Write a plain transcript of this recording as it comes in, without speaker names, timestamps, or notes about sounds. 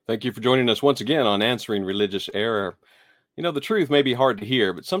Thank you for joining us once again on Answering Religious Error. You know, the truth may be hard to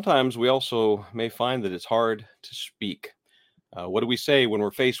hear, but sometimes we also may find that it's hard to speak. What do we say when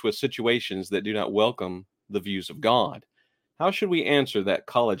we're faced with situations that do not welcome the views of God? How should we answer that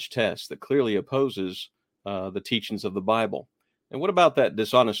college test that clearly opposes the teachings of the Bible? And what about that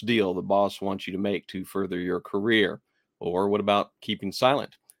dishonest deal the boss wants you to make to further your career? Or what about keeping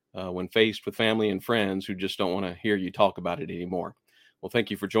silent when faced with family and friends who just don't want to hear you talk about it anymore? Well,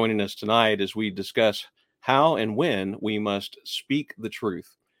 thank you for joining us tonight as we discuss how and when we must speak the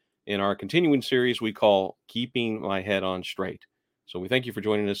truth in our continuing series we call Keeping My Head on Straight. So we thank you for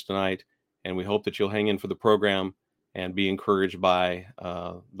joining us tonight, and we hope that you'll hang in for the program and be encouraged by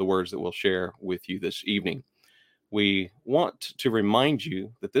the words that we'll share with you this evening. We want to remind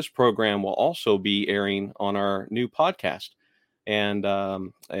you that this program will also be airing on our new podcast, and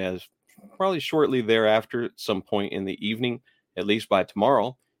as probably shortly thereafter, at some point in the evening, at least by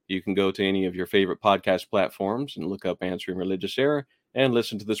tomorrow, you can go to any of your favorite podcast platforms and look up Answering Religious Error and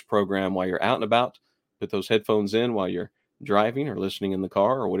listen to this program while you're out and about. Put those headphones in while you're driving or listening in the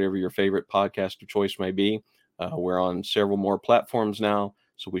car or whatever your favorite podcast of choice may be. We're on several more platforms now,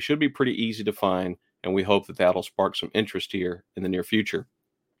 so we should be pretty easy to find, and we hope that that'll spark some interest here in the near future.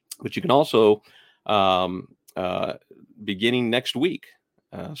 But you can also, beginning next week,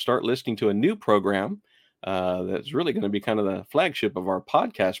 start listening to a new program that's really going to be kind of the flagship of our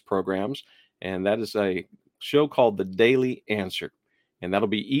podcast programs, and that is a show called The Daily Answer, and that'll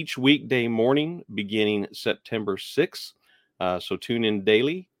be each weekday morning beginning September 6th. So tune in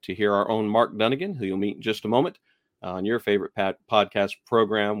daily to hear our own Mark Dunnigan, who you'll meet in just a moment, on your favorite podcast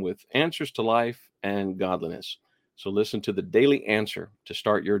program with answers to life and godliness. So listen to The Daily Answer to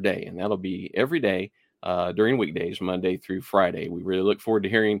start your day, and that'll be every day during weekdays, Monday through Friday. We really look forward to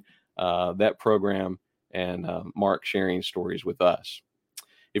hearing that program and Mark sharing stories with us.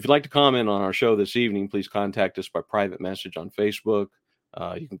 If you'd like to comment on our show this evening, please contact us by private message on Facebook.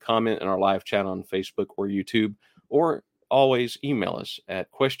 You can comment in our live chat on Facebook or YouTube, or always email us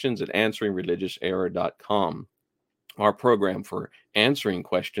at questions@answeringreligiouserror.com. Our program for answering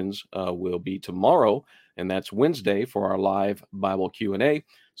questions will be tomorrow, and that's Wednesday for our live Bible Q&A.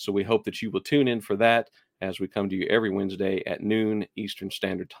 So we hope that you will tune in for that as we come to you every Wednesday at noon Eastern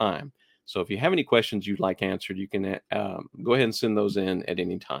Standard Time. So if you have any questions you'd like answered, you can go ahead and send those in at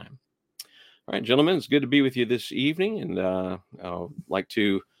any time. All right, gentlemen, it's good to be with you this evening, and I'd like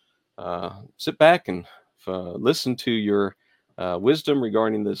to sit back and listen to your wisdom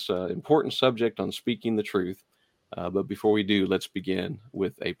regarding this important subject on speaking the truth. But before we do, let's begin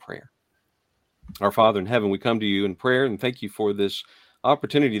with a prayer. Our Father in heaven, we come to you in prayer and thank you for this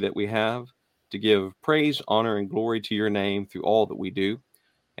opportunity that we have to give praise, honor, and glory to your name through all that we do,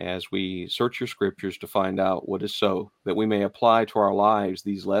 as we search your scriptures to find out what is so, that we may apply to our lives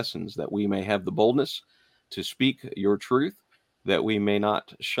these lessons, that we may have the boldness to speak your truth, that we may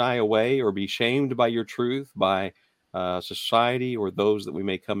not shy away or be shamed by your truth, by society or those that we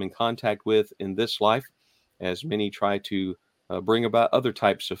may come in contact with in this life, as many try to bring about other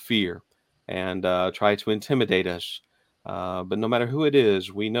types of fear and try to intimidate us. But no matter who it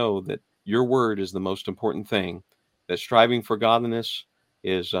is, we know that your word is the most important thing, that striving for godliness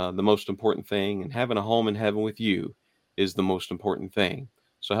is the most important thing, and having a home in heaven with you is the most important thing.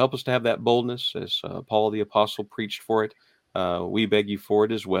 So help us to have that boldness as Paul the Apostle preached for it. We beg you for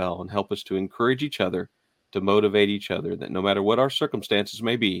it as well, and help us to encourage each other, to motivate each other, that no matter what our circumstances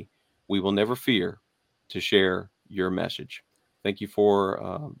may be, we will never fear to share your message. Thank you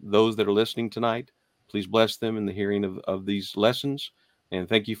for those that are listening tonight. Please bless them in the hearing of these lessons. And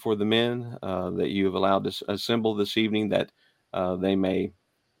thank you for the men that you have allowed to assemble this evening, that they may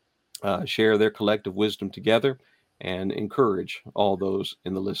share their collective wisdom together and encourage all those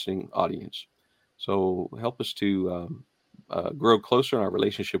in the listening audience. So help us to grow closer in our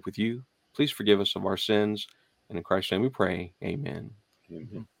relationship with you. Please forgive us of our sins. And in Christ's name we pray. Amen.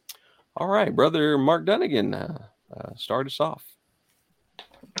 Amen. All right, Brother Mark Dunnigan, start us off.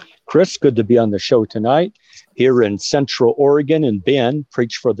 Chris, good to be on the show tonight here in Central Oregon in Bend.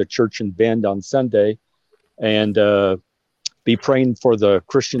 Preach for the church in Bend on Sunday, and be praying for the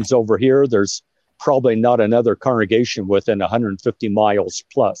Christians over here. There's probably not another congregation within 150 miles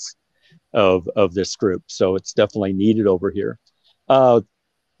plus of this group, so it's definitely needed over here. The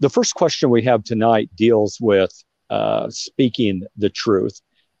first question we have tonight deals with speaking the truth.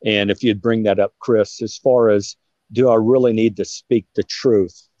 And if you'd bring that up, Chris, as far as, do I really need to speak the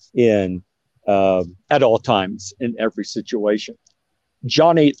truth in at all times in every situation?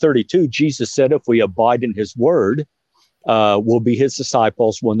 John 8:32, Jesus said, if we abide in his word, we'll be his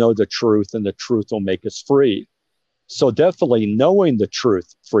disciples, we'll know the truth, and the truth will make us free. So definitely knowing the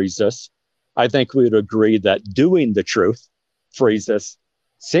truth frees us. I think we would agree that doing the truth frees us.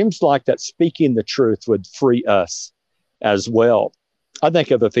 Seems like that speaking the truth would free us as well. I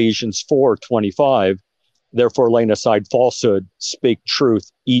think of Ephesians 4:25. Therefore, laying aside falsehood, speak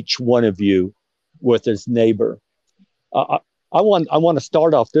truth, each one of you with his neighbor. Uh, I want to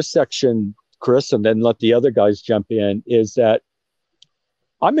start off this section, Chris, and then let the other guys jump in. Is that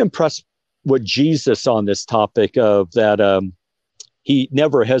I'm impressed with Jesus on this topic of that he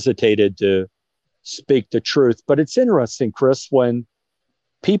never hesitated to speak the truth. But it's interesting, Chris, when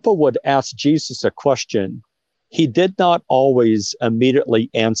people would ask Jesus a question, he did not always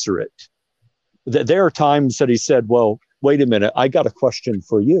immediately answer it. There are times that he said, well, wait a minute, I got a question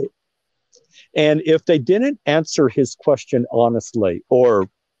for you. And if they didn't answer his question honestly or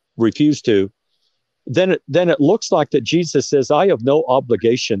refused to, then it looks like that Jesus says, I have no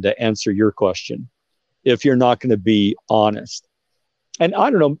obligation to answer your question if you're not going to be honest. And I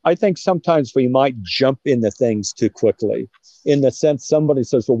don't know, I think sometimes we might jump into things too quickly in the sense somebody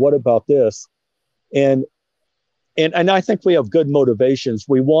says, well, what about this? And I think we have good motivations.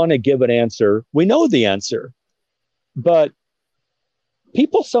 We want to give an answer. We know the answer, but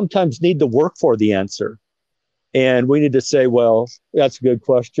people sometimes need to work for the answer. And we need to say, well, that's a good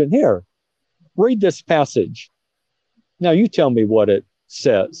question. Here, read this passage. Now you tell me what it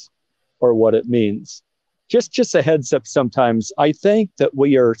says or what it means. Just a heads up sometimes. I think that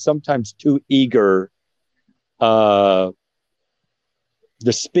we are sometimes too eager to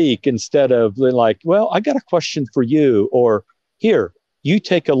speak instead of like, well, I got a question for you, or here, you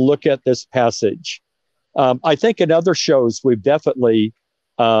take a look at this passage. I think in other shows, we've definitely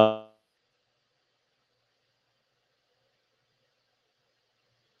Well,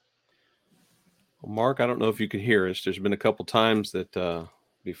 Mark, I don't know if you can hear us. There's been a couple times that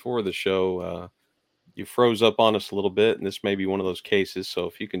before the show, you froze up on us a little bit, and this may be one of those cases. So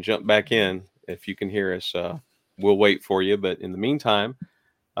if you can jump back in, if you can hear us, we'll wait for you. But in the meantime,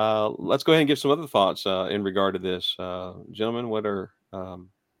 let's go ahead and give some other thoughts in regard to this. Gentlemen, what are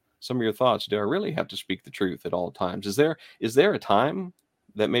some of your thoughts? Do I really have to speak the truth at all times? Is there a time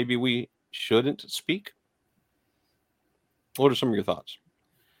that maybe we shouldn't speak? What are some of your thoughts?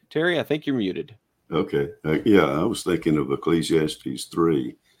 Terry, I think you're muted. Okay. Yeah, I was thinking of Ecclesiastes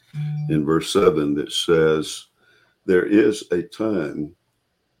 3 in verse 7 that says, there is a time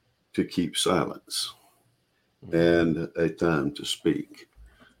to keep silence and a time to speak.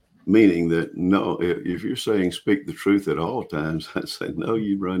 Meaning that, no, if you're saying speak the truth at all times, I'd say, no,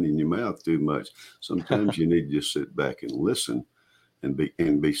 you're running your mouth too much. Sometimes you need to just sit back and listen and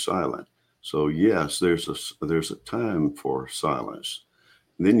be silent. So yes, there's a time for silence.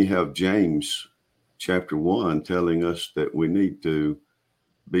 And then you have James chapter 1 telling us that we need to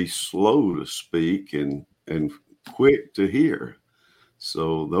be slow to speak and quick to hear.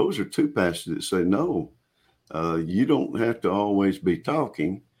 So those are two passages that say, no, you don't have to always be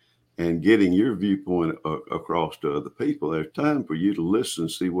talking and getting your viewpoint across to other people. There's time for you to listen,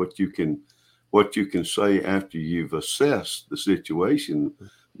 see what you can say after you've assessed the situation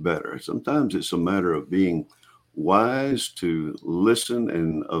better. Sometimes it's a matter of being wise to listen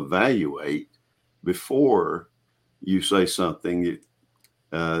and evaluate before you say something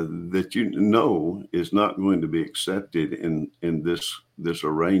that you know is not going to be accepted in this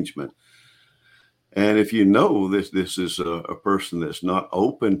arrangement. And if you know this is a person that's not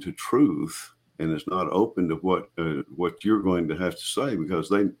open to truth and is not open to what you're going to have to say, because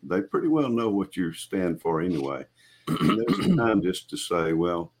they pretty well know what you stand for anyway. And there's a time just to say,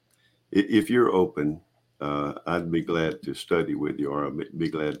 well, if you're open, I'd be glad to study with you, or I'd be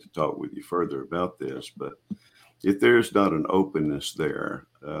glad to talk with you further about this. But if there's not an openness there,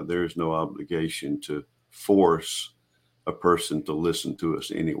 there's no obligation to force a person to listen to us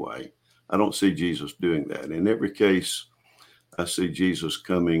anyway. I don't see Jesus doing that. In every case, I see Jesus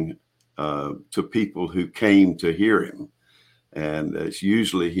coming to people who came to hear him. And it's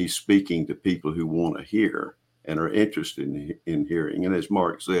usually he's speaking to people who want to hear and are interested in hearing. And as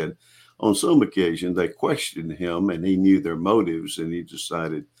Mark said, on some occasion, they questioned him and he knew their motives, and he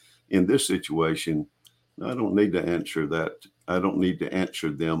decided in this situation, I don't need to answer that. I don't need to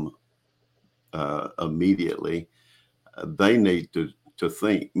answer them immediately. They need to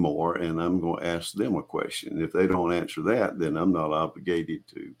think more, and I'm going to ask them a question. If they don't answer that, then I'm not obligated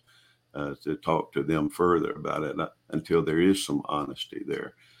to talk to them further about it until there is some honesty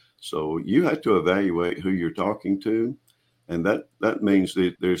there. So you have to evaluate who you're talking to, and that means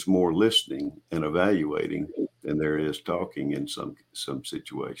that there's more listening and evaluating than there is talking in some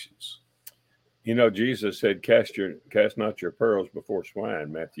situations. You know, Jesus said, cast not your pearls before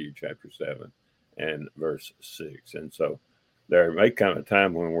swine, Matthew chapter 7. and verse 6. And so there may come a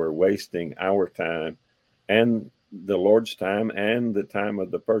time when we're wasting our time and the Lord's time and the time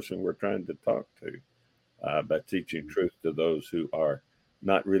of the person we're trying to talk to by teaching truth to those who are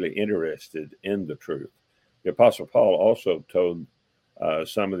not really interested in the truth. The Apostle Paul also told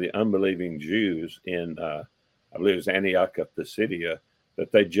some of the unbelieving Jews in, I believe it was Antioch of Pisidia,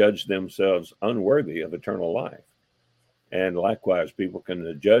 that they judged themselves unworthy of eternal life. And likewise, people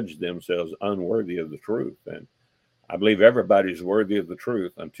can judge themselves unworthy of the truth. And I believe everybody's worthy of the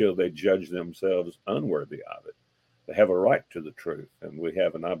truth until they judge themselves unworthy of it. They have a right to the truth, and we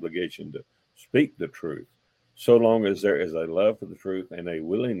have an obligation to speak the truth, so long as there is a love for the truth and a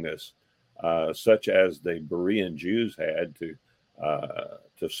willingness, such as the Berean Jews had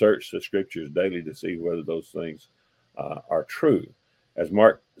to search the scriptures daily to see whether those things are true. As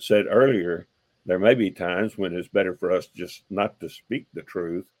Mark said earlier, there may be times when it's better for us just not to speak the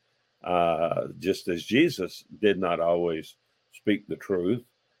truth, just as Jesus did not always speak the truth.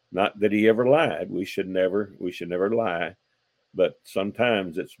 Not that he ever lied. We should never lie. But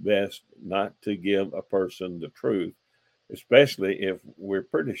sometimes it's best not to give a person the truth, especially if we're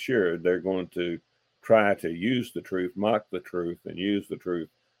pretty sure they're going to try to use the truth, mock the truth, and use the truth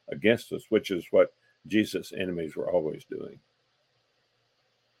against us, which is what Jesus' enemies were always doing.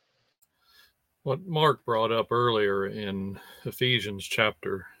 What Mark brought up earlier in Ephesians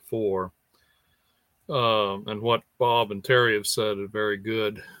chapter 4, and what Bob and Terry have said is very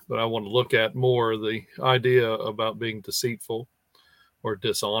good, but I want to look at more the idea about being deceitful or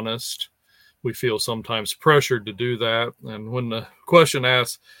dishonest. We feel sometimes pressured to do that, and when the question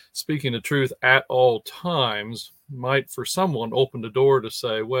asks, speaking the truth at all times, might for someone open the door to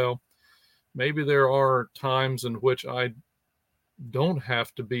say, well, maybe there are times in which I don't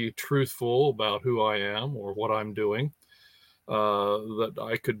have to be truthful about who I am or what I'm doing, that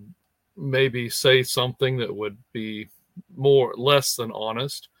I could maybe say something that would be less than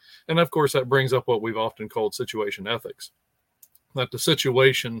honest. And of course, that brings up what we've often called situation ethics, that the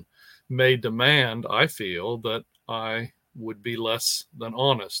situation may demand, I feel, that I would be less than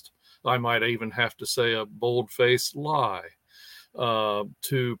honest. I might even have to say a bold-faced lie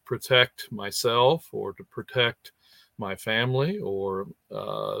to protect myself or to protect my family or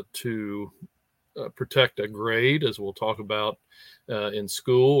to protect a grade, as we'll talk about in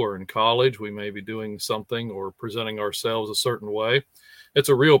school or in college. We may be doing something or presenting ourselves a certain way. It's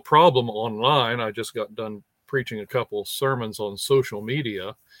a real problem online. I just got done preaching a couple sermons on social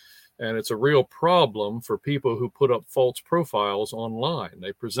media, and it's a real problem for people who put up false profiles online.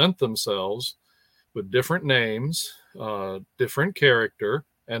 They present themselves with different names, different character,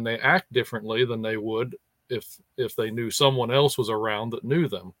 and they act differently than they would if they knew someone else was around that knew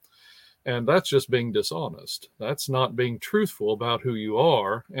them. And that's just being dishonest. That's not being truthful about who you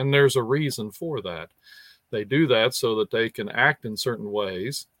are. And there's a reason for that. They do that so that they can act in certain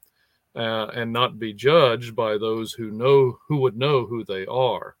ways and not be judged by those who would know who they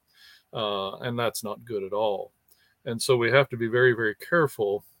are. And that's not good at all. And so we have to be very, very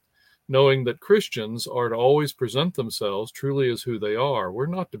careful, knowing that Christians are to always present themselves truly as who they are. We're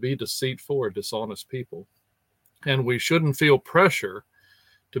not to be deceitful or dishonest people. And we shouldn't feel pressure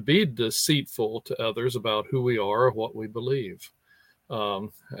to be deceitful to others about who we are or what we believe.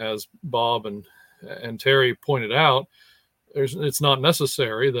 As Bob and Terry pointed out, it's not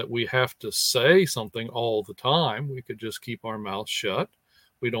necessary that we have to say something all the time. We could just keep our mouth shut.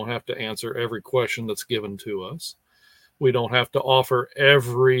 We don't have to answer every question that's given to us. We don't have to offer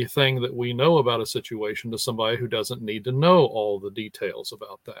everything that we know about a situation to somebody who doesn't need to know all the details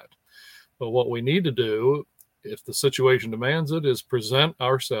about that. But what we need to do, if the situation demands it, is present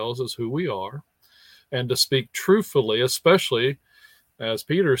ourselves as who we are and to speak truthfully, especially, as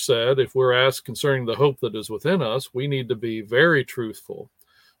Peter said, if we're asked concerning the hope that is within us, we need to be very truthful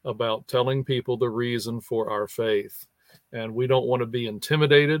about telling people the reason for our faith. And we don't want to be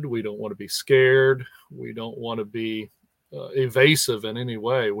intimidated. We don't want to be scared. We don't want to be evasive in any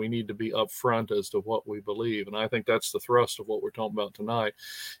way. We need to be upfront as to what we believe. And I think that's the thrust of what we're talking about tonight,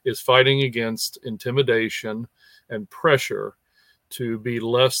 is fighting against intimidation and pressure to be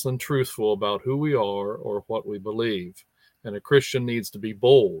less than truthful about who we are or what we believe. And a Christian needs to be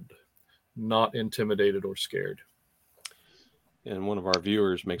bold, not intimidated or scared. And one of our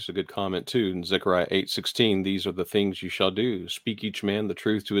viewers makes a good comment too in Zechariah 8:16. These are the things you shall do. Speak each man the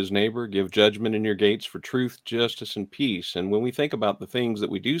truth to his neighbor. Give judgment in your gates for truth, justice, and peace. And when we think about the things that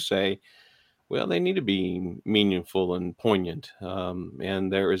we do say, well, they need to be meaningful and poignant.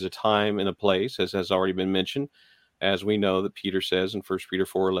 And there is a time and a place, as has already been mentioned, as we know that Peter says in 1 Peter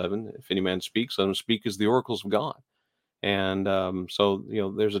 4:11, if any man speaks, let him speak as the oracles of God. And so,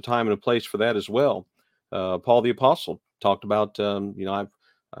 there's a time and a place for that as well. Paul the Apostle talked about,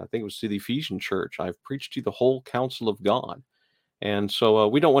 I think it was to the Ephesian church, I've preached to you the whole counsel of God. And so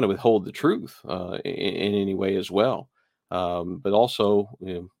we don't want to withhold the truth in any way as well. But also,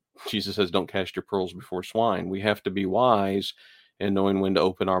 Jesus says, don't cast your pearls before swine. We have to be wise in knowing when to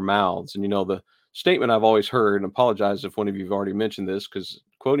open our mouths. And, the statement I've always heard, and apologize if one of you have already mentioned this, because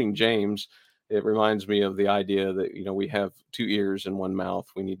quoting James, it reminds me of the idea that, we have 2 ears and 1 mouth.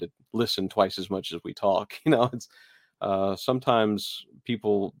 We need to listen twice as much as we talk. It's sometimes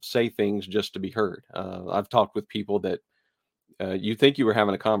people say things just to be heard. I've talked with people that you think you were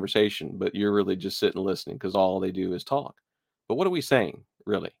having a conversation, but you're really just sitting listening because all they do is talk. But what are we saying,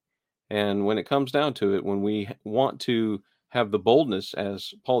 really? And when it comes down to it, when we want to have the boldness,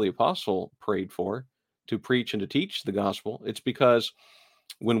 as Paul the Apostle prayed for, to preach and to teach the gospel, it's because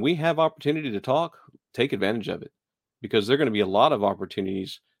when we have opportunity to talk, take advantage of it, because there are going to be a lot of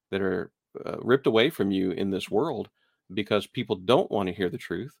opportunities that are ripped away from you in this world because people don't want to hear the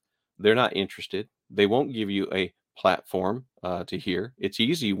truth. They're not interested. They won't give you a platform to hear. It's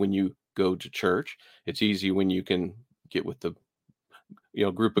easy when you go to church. It's easy when you can get with the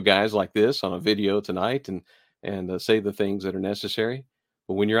group of guys like this on a video tonight and say the things that are necessary.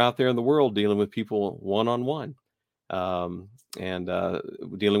 But when you're out there in the world dealing with people one-on-one, and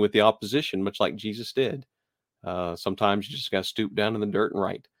dealing with the opposition, much like Jesus did, sometimes you just got to stoop down in the dirt and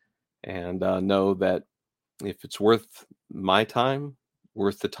write, and know that if it's worth my time,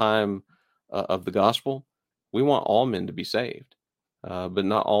 worth the time of the gospel, we want all men to be saved, but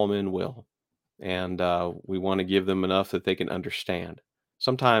not all men will. And we want to give them enough that they can understand.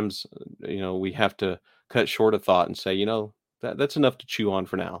 Sometimes, we have to cut short a thought and say, that's enough to chew on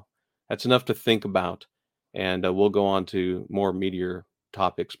for now. That's enough to think about. And we'll go on to more meatier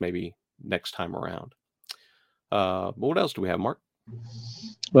topics maybe next time around. But what else do we have, Mark?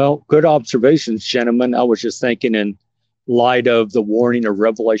 Well, good observations, gentlemen. I was just thinking, in light of the warning of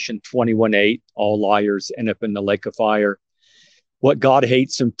Revelation 21:8, all liars end up in the lake of fire. What God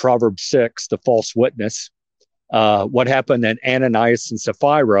hates in Proverbs 6, the false witness. What happened in Ananias and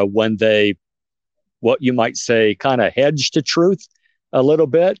Sapphira when they, what you might say, kind of hedged the truth a little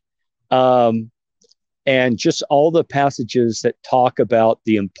bit. And just all the passages that talk about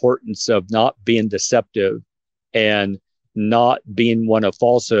the importance of not being deceptive and not being one of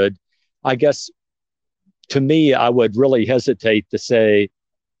falsehood. I guess, to me, I would really hesitate to say,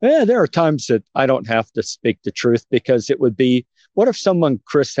 there are times that I don't have to speak the truth, because it would be, what if someone,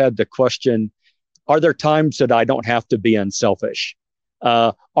 Chris, had the question, are there times that I don't have to be unselfish?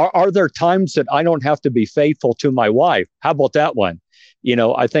 Are there times that I don't have to be faithful to my wife? How about that one?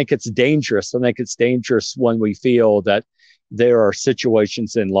 I think it's dangerous. I think it's dangerous when we feel that there are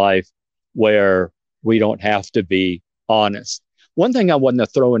situations in life where we don't have to be honest. One thing I wanted to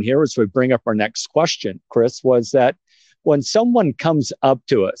throw in here as we bring up our next question, Chris, was that when someone comes up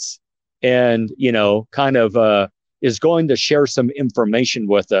to us and, kind of is going to share some information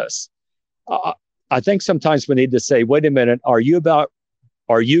with us, I think sometimes we need to say, wait a minute, are you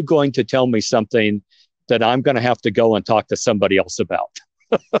going to tell me something that I'm going to have to go and talk to somebody else about?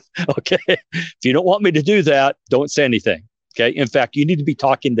 Okay. If you don't want me to do that, don't say anything. Okay. In fact, you need to be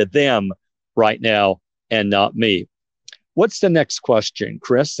talking to them right now and not me. What's the next question,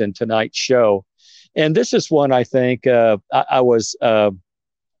 Chris, in tonight's show? And this is one I think I was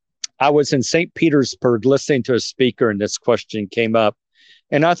in St. Petersburg listening to a speaker, and this question came up,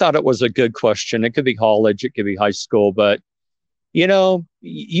 and I thought it was a good question. It could be college, it could be high school, but you know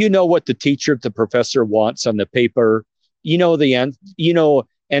what the teacher, the professor wants on the paper. The end.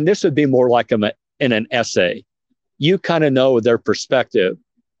 And this would be more like in an essay. You kind of know their perspective.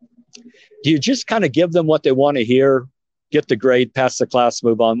 Do you just kind of give them what they want to hear, get the grade, pass the class,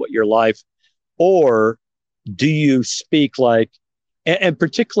 move on with your life? Or do you speak like, and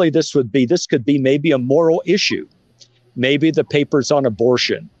particularly this could be maybe a moral issue. Maybe the paper's on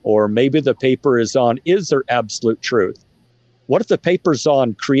abortion, or maybe the paper is on, is there absolute truth? What if the paper's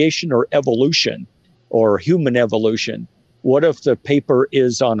on creation or evolution or human evolution? What if the paper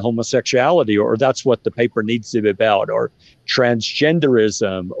is on homosexuality, or that's what the paper needs to be about, or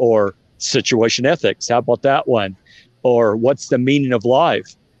transgenderism, or situation ethics? How about that one? Or what's the meaning of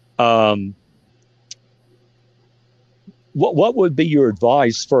life? What would be your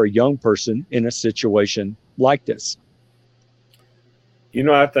advice for a young person in a situation like this?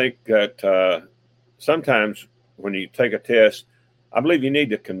 I think that sometimes when you take a test, I believe you need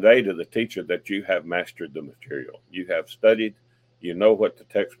to convey to the teacher that you have mastered the material. You have studied, you know what the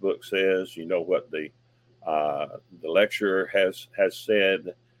textbook says, you know what the lecturer has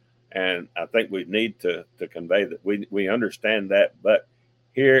said, And I think we need to convey that we understand that, but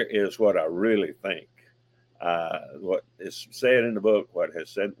here is what I really think. What is said in the book, what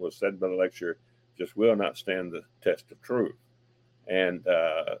was said by the lecturer, just will not stand the test of truth. And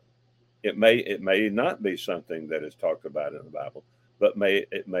it may not be something that is talked about in the Bible, but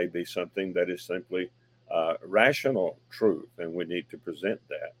it may be something that is simply rational truth, and we need to present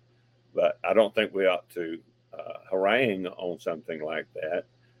that. But I don't think we ought to harangue on something like that.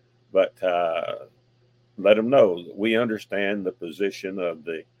 But let them know that we understand the position of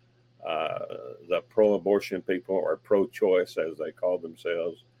the pro-abortion people, or pro-choice as they call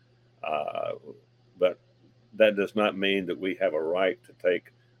themselves. But that does not mean that we have a right to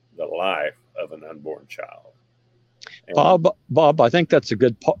take the life of an unborn child. And Bob, I think that's a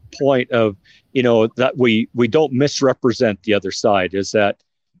good point of, that we don't misrepresent the other side, is that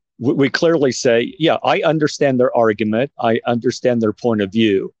we clearly say, yeah, I understand their argument. I understand their point of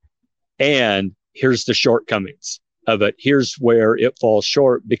view. And here's the shortcomings of it. Here's where it falls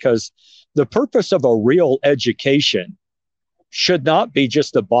short, because the purpose of a real education should not be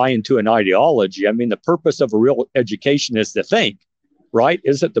just to buy into an ideology. I mean, the purpose of a real education is to think, right?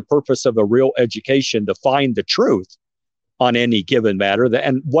 Isn't the purpose of a real education to find the truth on any given matter?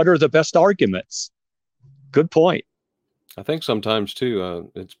 And what are the best arguments? Good point. I think sometimes too,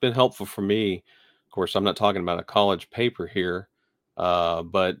 it's been helpful for me. Of course, I'm not talking about a college paper here,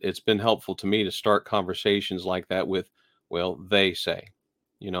 but it's been helpful to me to start conversations like that with, well, they say,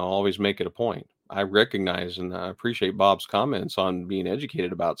 always make it a point. I recognize and I appreciate Bob's comments on being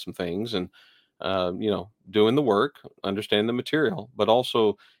educated about some things and, doing the work, understand the material, but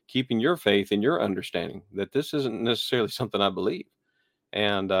also keeping your faith and your understanding that this isn't necessarily something I believe.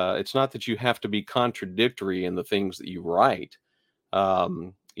 And it's not that you have to be contradictory in the things that you write.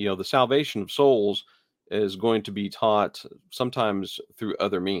 The salvation of souls is going to be taught sometimes through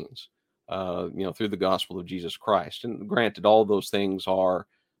other means, through the gospel of Jesus Christ. And granted, all those things are,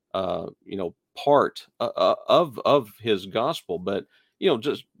 part of his gospel. But,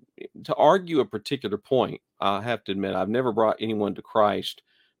 just to argue a particular point, I have to admit, I've never brought anyone to Christ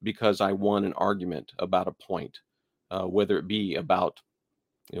because I won an argument about a point, whether it be about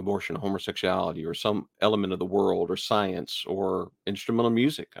abortion, homosexuality, or some element of the world, or science, or instrumental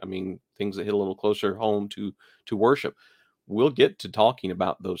music. I mean, things that hit a little closer home to worship. We'll get to talking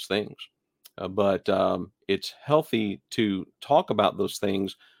about those things, but it's healthy to talk about those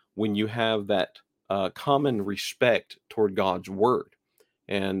things when you have that common respect toward God's word.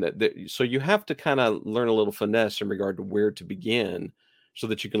 And so you have to kind of learn a little finesse in regard to where to begin so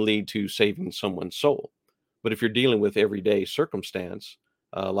that you can lead to saving someone's soul. But if you're dealing with everyday circumstance,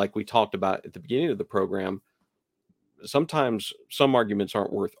 like we talked about at the beginning of the program, sometimes some arguments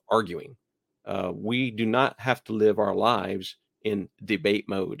aren't worth arguing. We do not have to live our lives in debate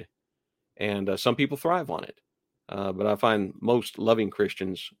mode. And some people thrive on it. But I find most loving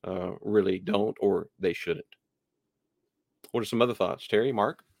Christians really don't, or they shouldn't. What are some other thoughts, Terry,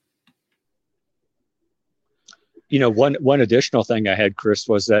 Mark? One additional thing I had, Chris,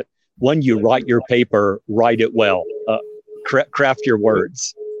 was that when you write your paper, write it well. Craft your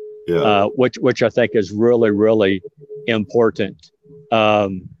words, which I think is really, really important.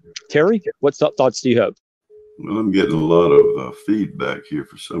 Terry, what thoughts do you have? Well, I'm getting a lot of feedback here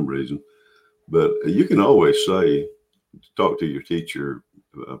for some reason, but you can always talk to your teacher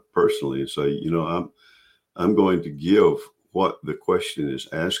personally and say, I'm going to give what the question is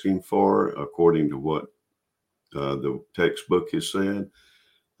asking for according to what the textbook has said.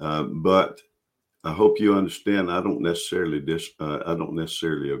 But I hope you understand, I don't necessarily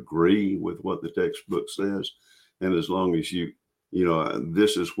agree with what the textbook says. And as long as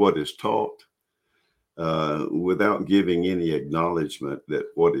this is what is taught, without giving any acknowledgement that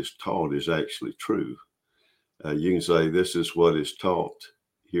what is taught is actually true. You can say, this is what is taught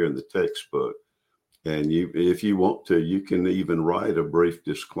here in the textbook. And if you want to, you can even write a brief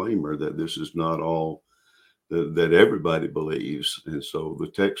disclaimer that this is not all that everybody believes. And so the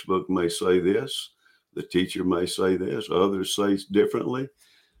textbook may say this, the teacher may say this, others say differently.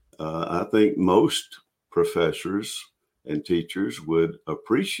 I think most professors and teachers would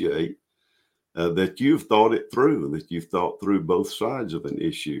appreciate that you've thought it through, that you've thought through both sides of an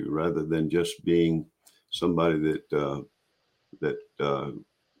issue, rather than just being somebody that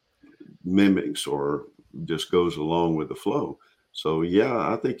mimics or just goes along with the flow. So yeah,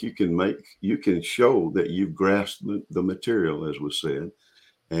 I think you can show that you've grasped the material, as was said,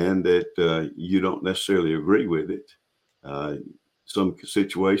 and that you don't necessarily agree with it. Some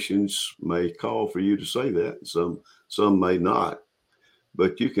situations may call for you to say that, some may not,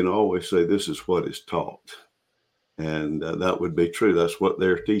 but you can always say, this is what is taught. And that would be true. That's what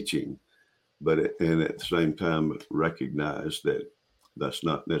they're teaching. And at the same time, recognize that that's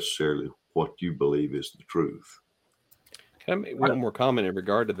not necessarily what you believe is the truth. Can I make one more comment in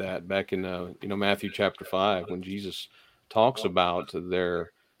regard to that? Back in Matthew chapter 5, when Jesus talks about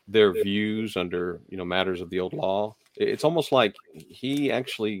their views under matters of the old law, it's almost like he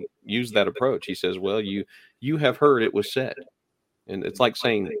actually used that approach. He says, "Well, you have heard it was said," and it's like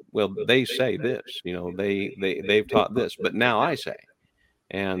saying, "Well, they say this, they've taught this, but now I say."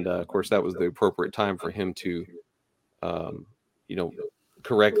 And of course, that was the appropriate time for him to, um, you know,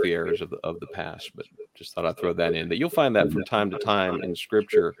 correct the errors of the past. But just thought I'd throw that in. That you'll find that from time to time in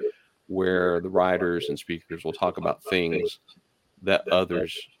Scripture, where the writers and speakers will talk about things that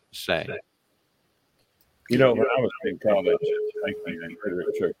others say. When I was in college,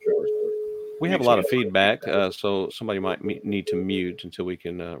 church, we have a lot of feedback, so somebody might need to mute until we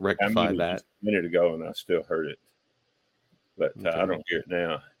can rectify that. A minute ago, and I still heard it, but okay. I don't hear it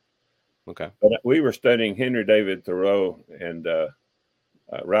now. Okay. But we were studying Henry David Thoreau and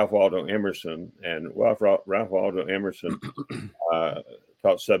Ralph Waldo Emerson, and Ralph Waldo Emerson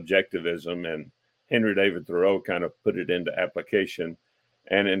taught subjectivism, and Henry David Thoreau kind of put it into application.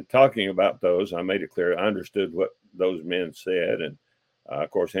 And in talking about those, I made it clear I understood what those men said. And of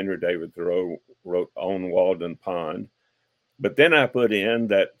course, Henry David Thoreau wrote On Walden Pond. But then I put in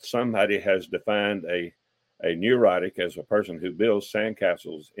that somebody has defined a neurotic as a person who builds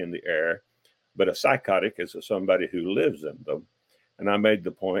sandcastles in the air, but a psychotic is somebody who lives in them. And I made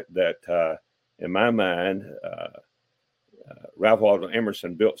the point that in my mind, Ralph Waldo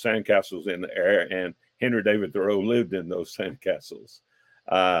Emerson built sandcastles in the air, and Henry David Thoreau lived in those sandcastles.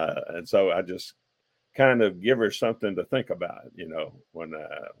 And so I just kind of give her something to think about, when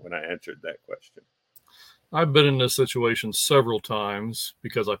I answered that question. I've been in this situation several times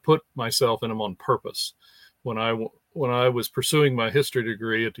because I put myself in them on purpose. When I was pursuing my history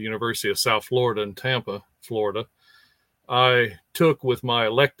degree at the University of South Florida in Tampa, Florida, I took with my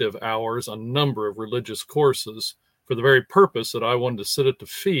elective hours a number of religious courses for the very purpose that I wanted to sit at the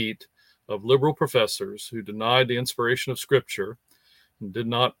feet of liberal professors who denied the inspiration of Scripture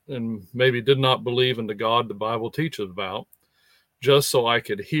and maybe did not believe in the God the Bible teaches about, just so I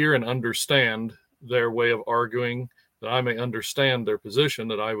could hear and understand their way of arguing, that I may understand their position,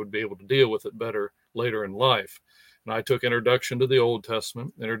 that I would be able to deal with it better later in life. And I took Introduction to the Old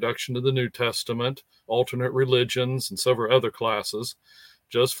Testament, Introduction to the New Testament, alternate religions, and several other classes,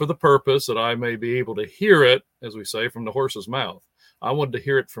 just for the purpose that I may be able to hear it, as we say, from the horse's mouth. I wanted to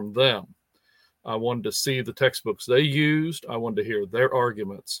hear it from them. I wanted to see the textbooks they used. I wanted to hear their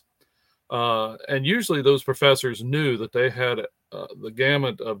arguments. And usually those professors knew that they had the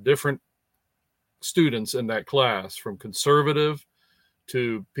gamut of different students in that class, from conservative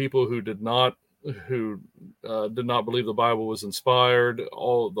to people who did not believe the Bible was inspired,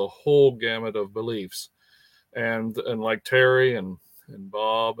 the whole gamut of beliefs. And like Terry and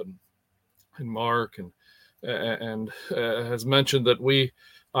Bob and Mark and has mentioned that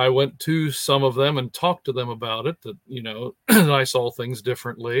I went to some of them and talked to them about it, that, I saw things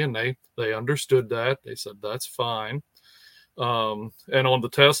differently, and they understood that. They said, that's fine. And on the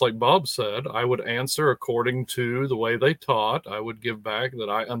test, like Bob said, I would answer according to the way they taught. I would give back that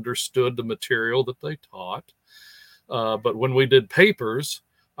I understood the material that they taught. But when we did papers,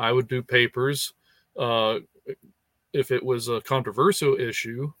 I would do papers, if it was a controversial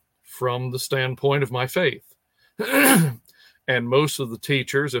issue, from the standpoint of my faith. And most of the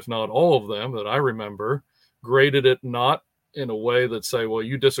teachers, if not all of them that I remember, graded it not in a way that say, well,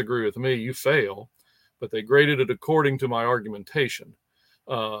 you disagree with me, you fail, but they graded it according to my argumentation.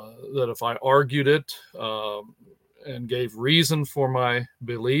 That if I argued it and gave reason for my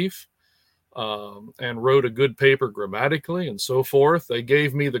belief and wrote a good paper grammatically and so forth, they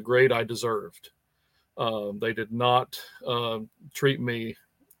gave me the grade I deserved. They did not treat me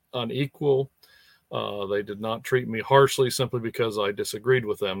unequal. They did not treat me harshly simply because I disagreed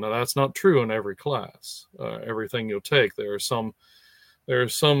with them. Now, that's not true in every class, everything you'll take. There are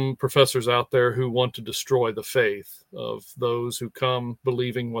some professors out there who want to destroy the faith of those who come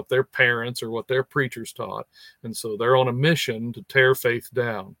believing what their parents or what their preachers taught. And so they're on a mission to tear faith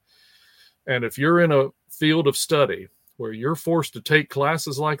down. And if you're in a field of study where you're forced to take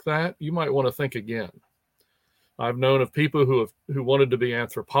classes like that, you might want to think again. I've known of people who wanted to be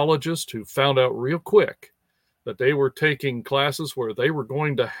anthropologists who found out real quick that they were taking classes where they were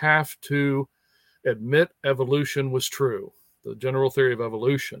going to have to admit evolution was true, the general theory of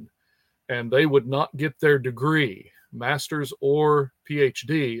evolution, and they would not get their degree, master's or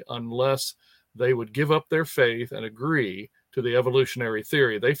PhD, unless they would give up their faith and agree to the evolutionary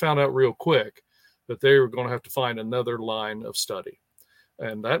theory. They found out real quick that they're going to have to find another line of study.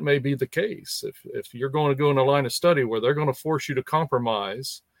 And that may be the case. If you're going to go in a line of study where they're going to force you to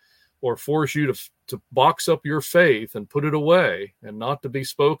compromise or force you to box up your faith and put it away and not to be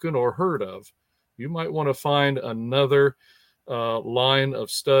spoken or heard of, you might want to find another line of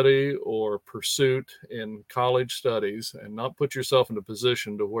study or pursuit in college studies and not put yourself in a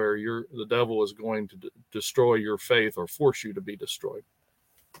position to where the devil is going to destroy your faith or force you to be destroyed.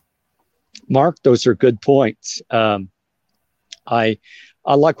 Mark, those are good points. I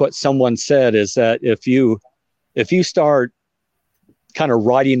like what someone said is that if you start kind of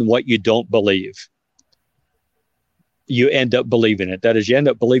writing what you don't believe, you end up believing it. That is, you end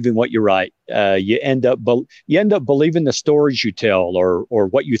up believing what you write. You end up believing the stories you tell or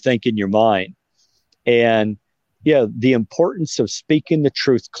what you think in your mind. And yeah, the importance of speaking the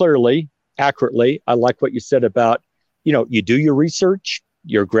truth clearly, accurately. I like what you said about, you do your research,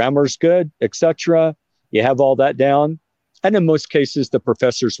 your grammar's good, etc. You have all that down. And in most cases, the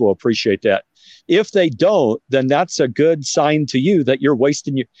professors will appreciate that. If they don't, then that's a good sign to you that you're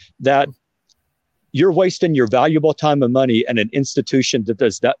wasting your valuable time and money in an institution that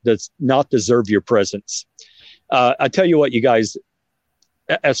does not deserve your presence. I tell you what, you guys,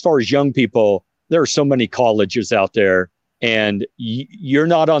 as far as young people, there are so many colleges out there, and you're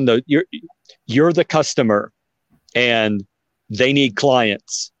the customer, and they need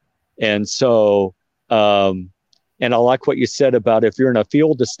clients. And so, and I like what you said about if you're in a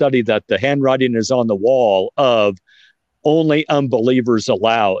field of study that the handwriting is on the wall of only unbelievers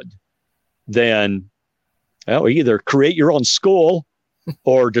allowed, then either create your own school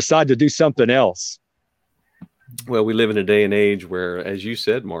or decide to do something else. Well, we live in a day and age where, as you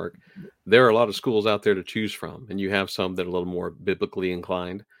said, Mark, there are a lot of schools out there to choose from, and you have some that are a little more biblically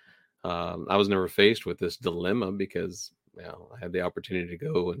inclined. I was never faced with this dilemma because I had the opportunity to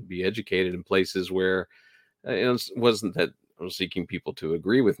go and be educated in places where it wasn't that I was seeking people to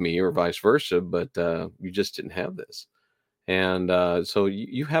agree with me or vice versa, but you just didn't have this. And so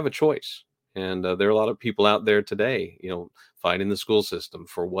you have a choice. And there are a lot of people out there today, fighting the school system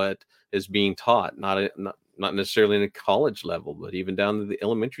for what is being taught, not necessarily in a college level, but even down to the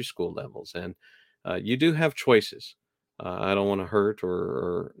elementary school levels. And you do have choices. I don't want to hurt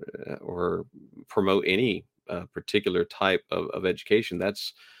or promote any particular type of education.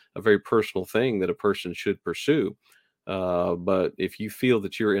 That's a very personal thing that a person should pursue. But if you feel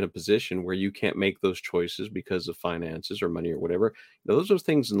that you're in a position where you can't make those choices because of finances or money or whatever, those are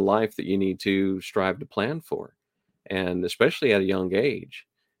things in life that you need to strive to plan for, and especially at a young age,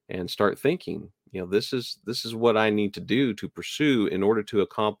 and start thinking, this is what I need to do to pursue in order to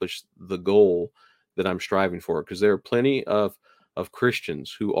accomplish the goal that I'm striving for. Because there are plenty of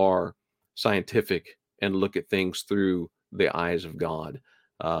Christians who are scientific and look at things through the eyes of God.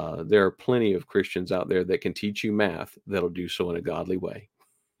 There are plenty of Christians out there that can teach you math that'll do so in a godly way.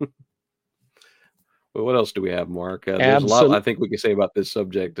 Well, what else do we have, Mark? There's a lot I think we can say about this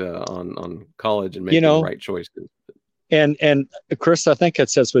subject on college and making the right choices. And Chris, I think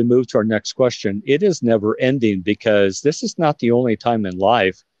it's as we move to our next question, it is never ending, because this is not the only time in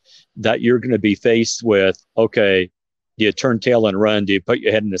life that you're going to be faced with, okay, do you turn tail and run? Do you put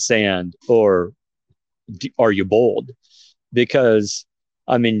your head in the sand, or are you bold? Because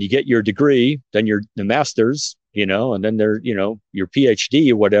you get your degree, then the master's, and then your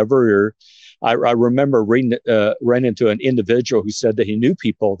PhD or whatever. I remember ran into an individual who said that he knew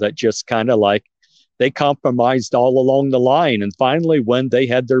people that just kind of like, they compromised all along the line. And finally, when they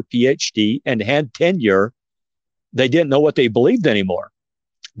had their PhD and had tenure, they didn't know what they believed anymore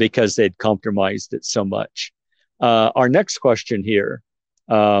because they'd compromised it so much. Our next question here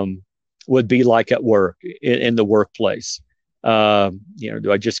would be like at work, in the workplace.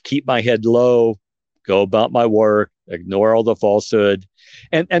 Do I just keep my head low, go about my work, ignore all the falsehood?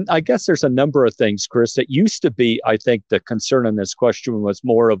 And I guess there's a number of things, Chris, that used to be, I think the concern in this question was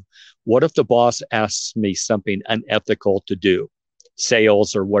more of, what if the boss asks me something unethical to do,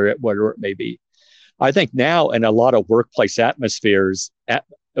 sales or whatever it may be? I think now in a lot of workplace atmospheres,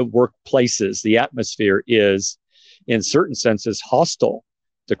 workplaces, the atmosphere is in certain senses hostile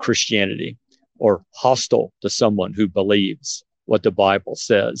to Christianity, or hostile to someone who believes what the Bible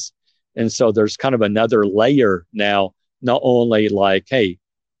says. And so there's kind of another layer now, not only like, hey,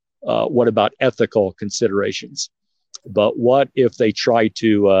 what about ethical considerations? But what if they try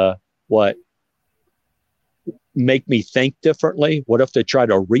to, make me think differently? What if they try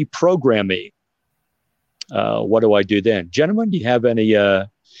to reprogram me? What do I do then? Gentlemen, do you have any,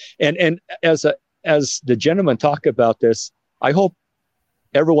 and as the gentlemen talk about this, I hope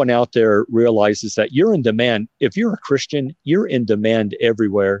everyone out there realizes that you're in demand. If you're a Christian, you're in demand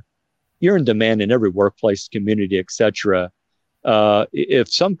everywhere. you're in demand in every workplace, community, etc.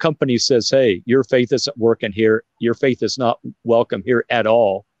 If some company says, hey, your faith isn't working here, your faith is not welcome here at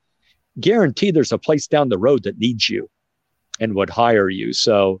all, guarantee there's a place down the road that needs you and would hire you.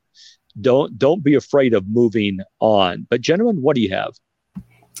 So don't be afraid of moving on. But gentlemen, what do you have?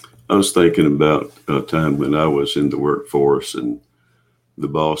 I was thinking about a time when I was in the workforce and the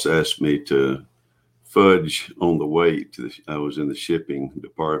boss asked me to fudge on the weight. I was in the shipping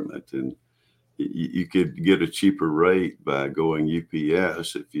department, and you could get a cheaper rate by going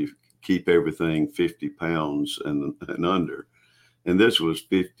UPS if you keep everything 50 pounds and under. And this was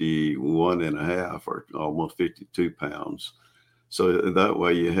 51 and a half or almost 52 pounds. So that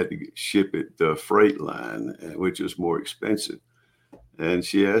way you had to ship it the freight line, which is more expensive. And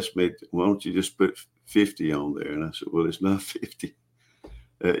she asked me, why don't you just put 50 on there? And I said, well, it's not 50.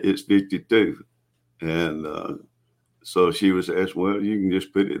 It's 52. And so she was asked, well, you can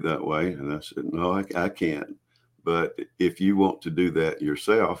just put it that way. And I said, no, I can't. But if you want to do that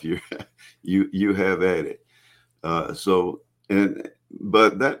yourself, you have at it. But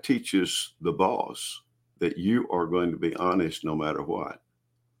that teaches the boss that you are going to be honest no matter what.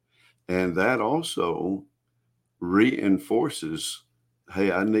 And that also reinforces,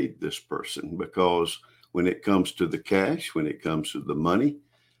 hey, I need this person, because when it comes to the cash, when it comes to the money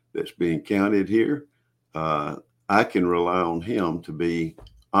that's being counted here, I can rely on him to be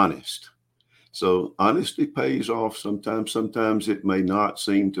honest. So honesty pays off sometimes. Sometimes it may not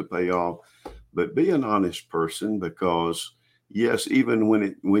seem to pay off, but be an honest person, because yes, even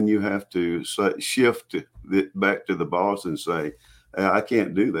when you have to shift back to the boss and say, I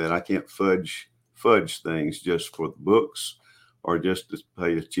can't do that. I can't fudge things just for the books or just to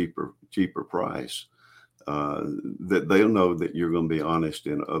pay a cheaper price. That they'll know that you're going to be honest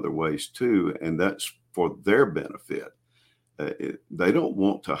in other ways too, and that's for their benefit. They don't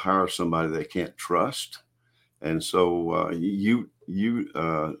want to hire somebody they can't trust, and so you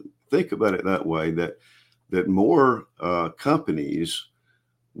think about it that way. That more companies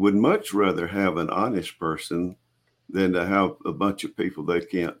would much rather have an honest person than to have a bunch of people they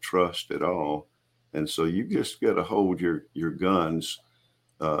can't trust at all. And so you just got to hold your guns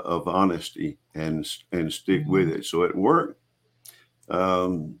of honesty and stick with it. So at work,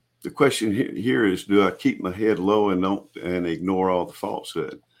 the question here is, do I keep my head low and ignore all the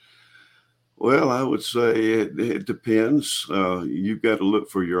falsehood? Well, I would say it depends. You've got to look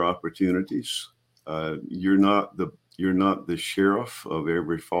for your opportunities. You're not the sheriff of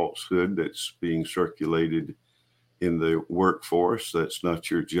every falsehood that's being circulated in the workforce. That's not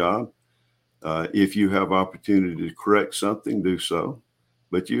your job. If you have opportunity to correct something, do so.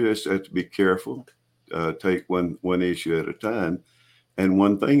 But you just have to be careful. Take one issue at a time and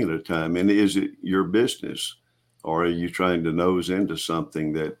one thing at a time. And is it your business, or are you trying to nose into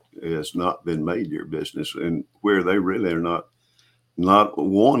something that has not been made your business, and where they really are not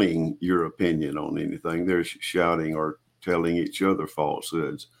wanting your opinion on anything? They're shouting or telling each other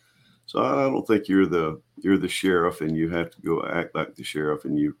falsehoods. So I don't think you're the sheriff and you have to go act like the sheriff,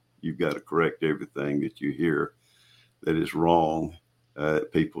 and you've got to correct everything that you hear that is wrong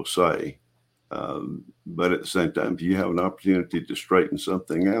that people say. But at the same time, if you have an opportunity to straighten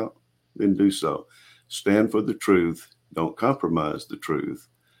something out, then do so. Stand for the truth. Don't compromise the truth.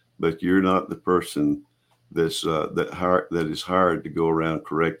 But you're not the person that is hired to go around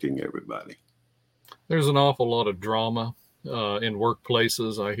correcting everybody. There's an awful lot of drama in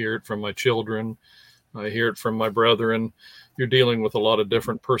workplaces. I hear it from my children. I hear it from my brethren. You're dealing with a lot of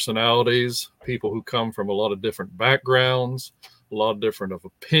different personalities, people who come from a lot of different backgrounds, a lot of different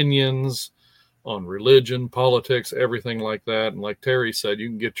opinions on religion, politics, everything like that. And like Terry said, you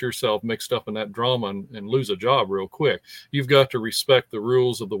can get yourself mixed up in that drama and lose a job real quick. You've got to respect the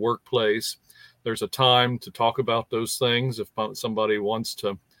rules of the workplace. There's a time to talk about those things. If somebody wants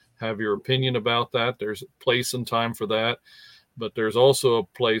to have your opinion about that, there's a place and time for that. But there's also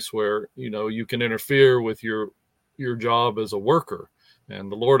a place where, you can interfere with your job as a worker. And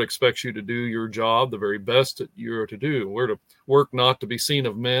the Lord expects you to do your job the very best that you're to do. We're to work not to be seen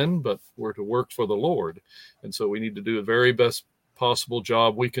of men, but we're to work for the Lord. And so we need to do the very best possible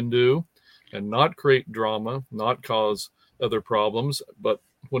job we can do and not create drama, not cause other problems. But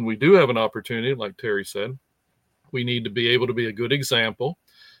when we do have an opportunity, like Terry said, we need to be able to be a good example.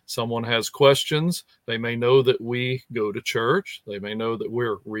 Someone has questions. They may know that we go to church. They may know that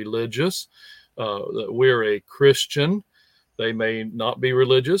we're religious, that we're a Christian. They may not be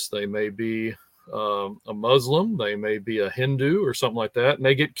religious. They may be a Muslim. They may be a Hindu or something like that. And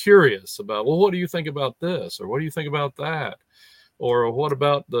they get curious about, well, what do you think about this? Or what do you think about that? Or what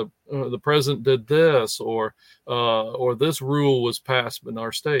about the president did this? Or this rule was passed in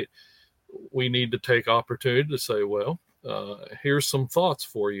our state. we need to take opportunity to say, well, here's some thoughts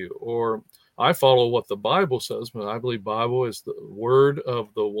for you. Or I follow what the Bible says, but I believe Bible is the word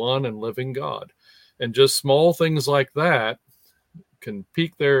of the one and living God. And just small things like that can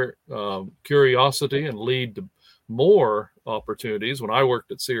pique their curiosity and lead to more opportunities. When I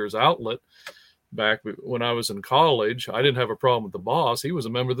worked at Sears Outlet back when I was in college, I didn't have a problem with the boss. He was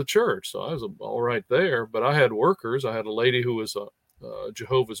a member of the church, so I was all right there. But I had workers. I had a lady who was a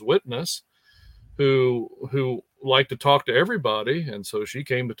Jehovah's Witness who liked to talk to everybody, and so she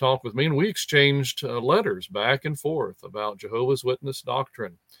came to talk with me, and we exchanged letters back and forth about Jehovah's Witness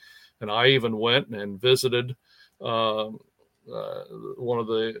doctrine. And I even went and visited one of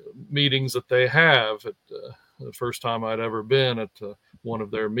the meetings that they have at the first time I'd ever been at one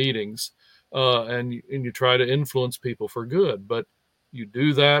of their meetings. And you try to influence people for good, but you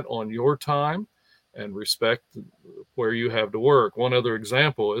do that on your time and respect where you have to work. One other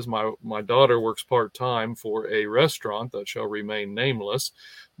example is my daughter works part-time for a restaurant that shall remain nameless,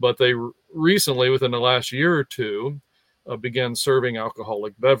 but they recently, within the last year or two, began serving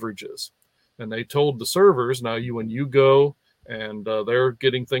alcoholic beverages. And they told the servers, now when you go and they're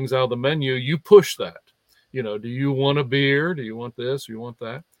getting things out of the menu, you push that. Do you want a beer? Do you want this? Do you want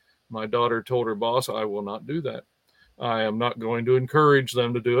that? My daughter told her boss, I will not do that. I am not going to encourage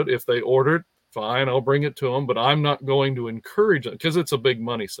them to do it. If they order it, fine, I'll bring it to them, but I'm not going to encourage them because it's a big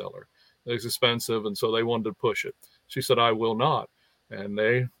money seller. It's expensive, and so they wanted to push it. She said, I will not. And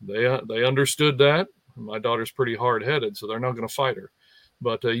they understood that. My daughter's pretty hard-headed, so they're not going to fight her.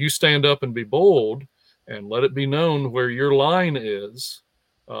 But you stand up and be bold and let it be known where your line is.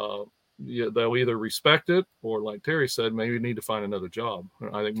 They'll either respect it or, like Terry said, maybe need to find another job.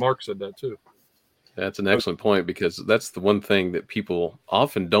 I think Mark said that too. That's an excellent point, because that's the one thing that people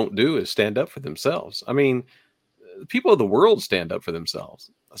often don't do is stand up for themselves. I mean, people of the world stand up for themselves.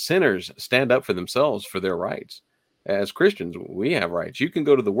 Sinners stand up for themselves for their rights. As Christians, we have rights. You can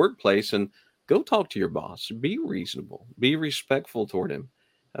go to the workplace and go talk to your boss. Be reasonable. Be respectful toward him.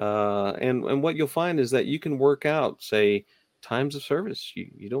 And what you'll find is that you can work out, say, times of service.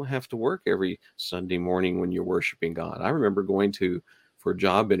 You don't have to work every Sunday morning when you're worshiping God. I remember going for a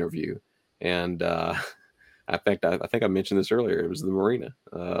job interview, and in fact, I think I mentioned this earlier. It was the marina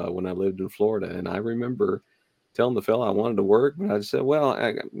when I lived in Florida, and I remember telling the fellow I wanted to work, but I said, well,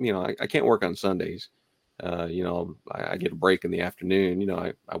 I can't work on Sundays. I get a break in the afternoon.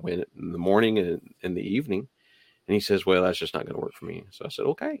 I went in the morning and in the evening. And he says, well, that's just not going to work for me. So I said,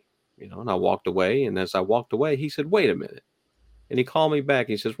 okay. And I walked away. And as I walked away, he said, wait a minute. And he called me back.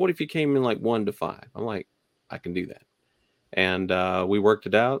 He says, what if you came in like 1 to 5? I'm like, I can do that. And we worked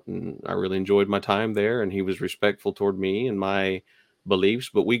it out. And I really enjoyed my time there. And he was respectful toward me and my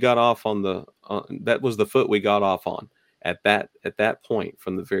beliefs. But we got off on that was the foot we got off on at that point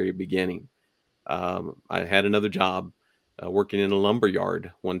from the very beginning. I had another job working in a lumber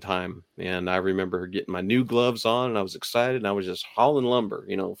yard one time, and I remember getting my new gloves on, and I was excited, and I was just hauling lumber,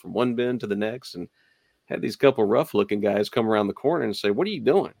 from one bin to the next, and had these couple rough looking guys come around the corner and say, what are you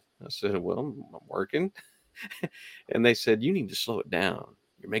doing? I said, well, I'm working. And they said, you need to slow it down.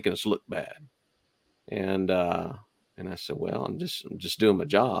 You're making us look bad. And I said, well, I'm just doing my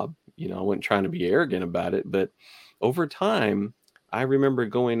job. I wasn't trying to be arrogant about it, but over time, I remember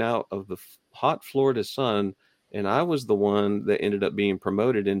going out of the hot Florida sun, and I was the one that ended up being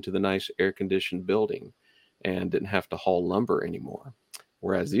promoted into the nice air-conditioned building and didn't have to haul lumber anymore,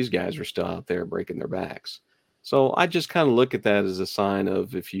 whereas these guys are still out there breaking their backs. So I just kind of look at that as a sign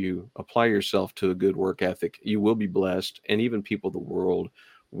of, if you apply yourself to a good work ethic, you will be blessed, and even people of the world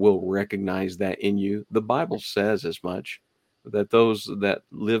will recognize that in you. The Bible says as much, that those that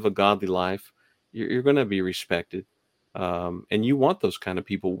live a godly life, you're going to be respected. And you want those kind of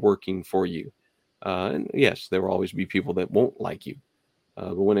people working for you. And yes, there will always be people that won't like you.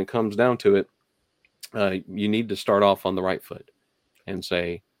 But when it comes down to it, you need to start off on the right foot and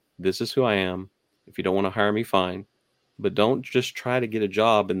say, this is who I am. If you don't want to hire me, fine. But don't just try to get a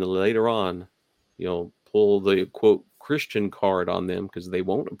job and then later on, pull the quote Christian card on them, because they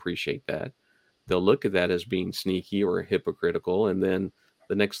won't appreciate that. They'll look at that as being sneaky or hypocritical. And then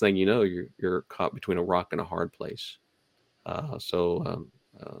the next thing you know, you're caught between a rock and a hard place. So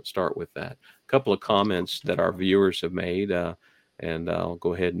start with that. A couple of comments that our viewers have made, and I'll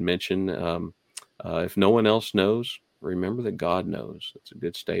go ahead and mention, if no one else knows, remember that God knows. That's a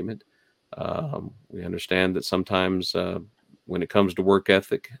good statement. We understand that sometimes when it comes to work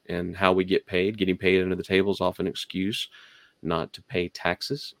ethic and how we get paid, getting paid under the table is often an excuse not to pay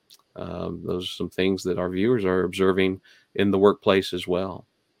taxes. Those are some things that our viewers are observing in the workplace as well.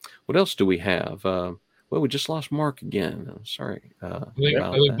 What else do we have? Well, we just lost Mark again. I'm sorry about I think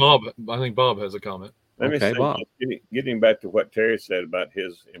that. Bob has a comment. Let me Okay, say, Bob. getting back to what Terry said about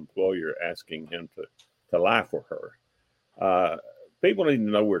his employer asking him to lie for her. People need to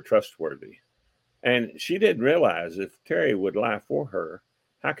know we're trustworthy. And she didn't realize if Terry would lie for her,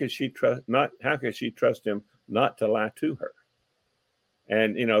 how could she trust him not to lie to her?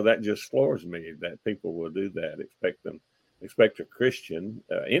 And that just floors me that people will do that. Expect a Christian,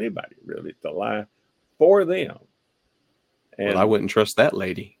 anybody really, to lie for them. And well, I wouldn't trust that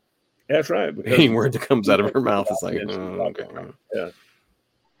lady. That's right. Any word that comes out of her mouth is like, okay. Yeah.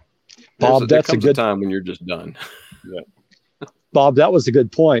 Bob, there comes a time when you're just done. Yeah. Bob, that was a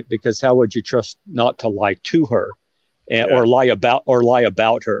good point, because how would you trust not to lie to her, or lie about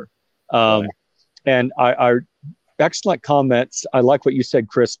her? Right. And I excellent comments. I like what you said,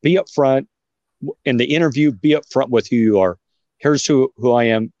 Chris. Be upfront in the interview. Be upfront with who you are. Here's who I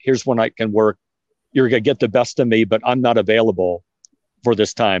am. Here's when I can work. You're gonna get the best of me, but I'm not available for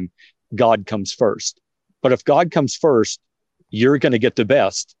this time. God comes first. But if God comes first, you're going to get the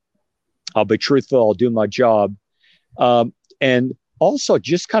best. I'll be truthful. I'll do my job. And also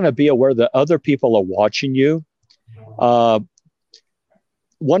just kind of be aware that other people are watching you. One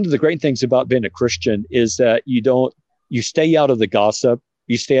of the great things about being a Christian is that you stay out of the gossip.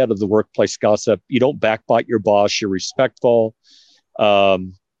 You stay out of the workplace gossip. You don't backbite your boss. You're respectful.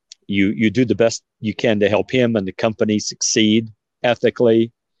 You do the best you can to help him and the company succeed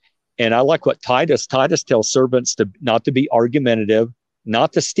ethically. And I like what Titus tells servants not to be argumentative,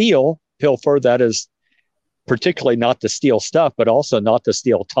 not to steal, pilfer. That is particularly not to steal stuff, but also not to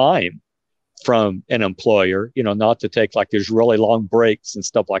steal time from an employer, not to take like these really long breaks and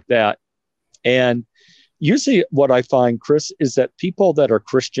stuff like that. And usually what I find, Chris, is that people that are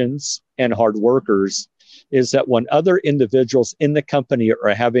Christians and hard workers is that when other individuals in the company are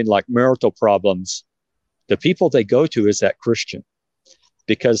having like marital problems, the people they go to is that Christian,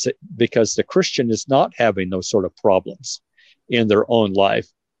 because the Christian is not having those sort of problems in their own life.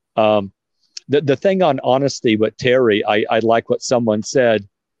 The thing on honesty with Terry, I like what someone said.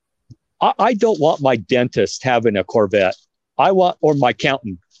 I don't want my dentist having a Corvette. Or my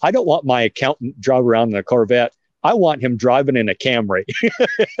accountant. I don't want my accountant drive around in a Corvette. I want him driving in a Camry.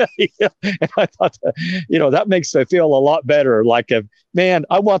 And I thought, that makes me feel a lot better. Like,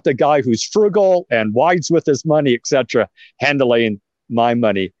 I want the guy who's frugal and wise with his money, etc., handling my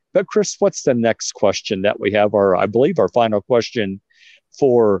money. But Chris, what's the next question that we have? I believe our final question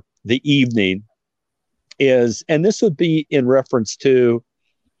for the evening is, and this would be in reference to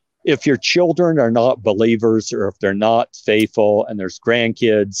if your children are not believers or if they're not faithful and there's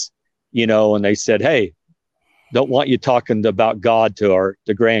grandkids, and they said, hey, don't want you talking about God to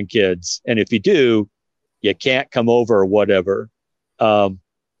the grandkids. And if you do, you can't come over or whatever.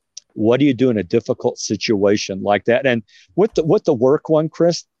 What do you do in a difficult situation like that? And with the work one,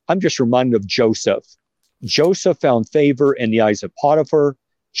 Chris, I'm just reminded of Joseph. Joseph found favor in the eyes of Potiphar.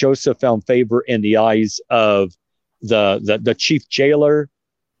 Joseph found favor in the eyes of the chief jailer.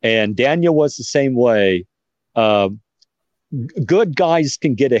 And Daniel was the same way. Good guys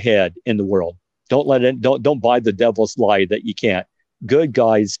can get ahead in the world. Don't buy the devil's lie that you can't. Good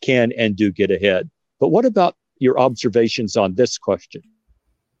guys can and do get ahead. But what about your observations on this question?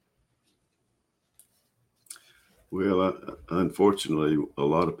 Well, unfortunately, a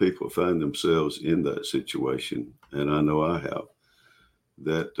lot of people find themselves in that situation, and I know I have,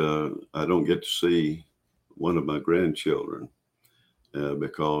 that I don't get to see one of my grandchildren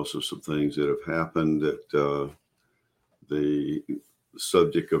because of some things that have happened, that the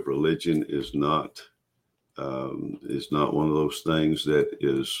subject of religion is not one of those things that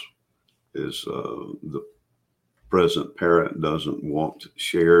is the present parent doesn't want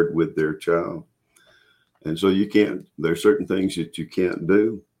shared with their child. And so there are certain things that you can't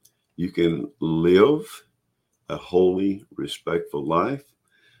do. You can live a holy, respectful life.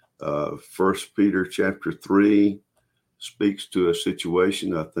 1 Peter chapter 3 speaks to a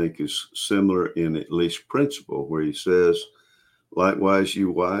situation I think is similar in at least principle, where he says, likewise, you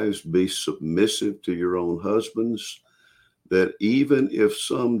wives, be submissive to your own husbands, that even if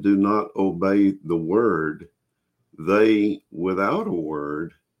some do not obey the word, they without a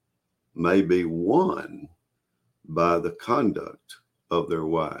word may be won by the conduct of their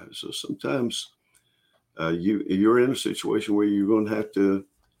wives. So sometimes you're in a situation where you're going to have to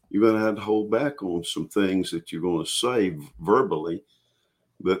hold back on some things that you're going to say verbally,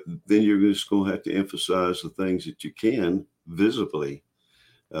 but then you're just going to have to emphasize the things that you can visibly,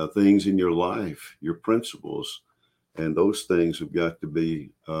 things in your life, your principles, and those things have got to be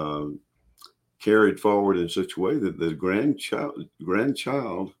carried forward in such a way that the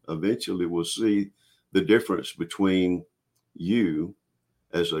grandchild eventually will see the difference between you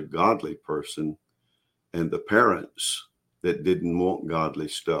as a godly person and the parents that didn't want godly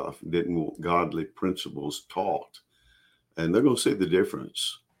stuff, didn't want godly principles taught. And they're going to see the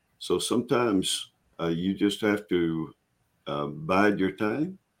difference. So sometimes you just have to bide your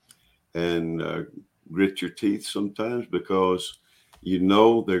time and grit your teeth sometimes, because you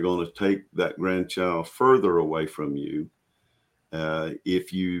know they're going to take that grandchild further away from you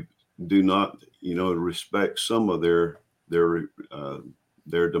if you do not, respect some of their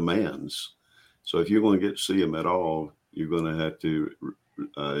demands. So if you're going to get to see them at all, you're going to have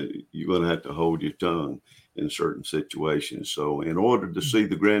to hold your tongue in certain situations. So in order to see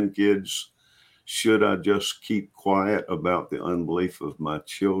the grandkids, should I just keep quiet about the unbelief of my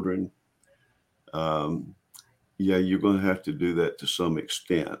children? Yeah, you're going to have to do that to some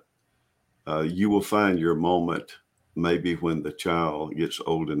extent. You will find your moment maybe when the child gets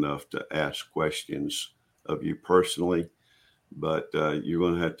old enough to ask questions of you personally, but you're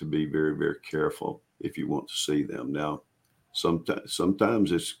going to have to be very, very careful if you want to see them. Now,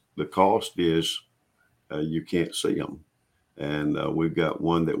 sometimes the cost is you can't see them. And we've got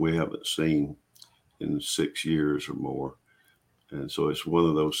one that we haven't seen in 6 years or more. And so it's one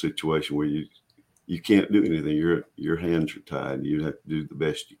of those situations where you can't do anything. Your hands are tied. You have to do the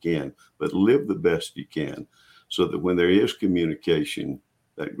best you can, but live the best you can so that when there is communication,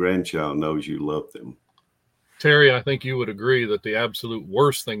 that grandchild knows you love them. Terry, I think you would agree that the absolute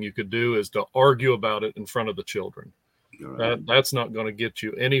worst thing you could do is to argue about it in front of the children. Right. That's not going to get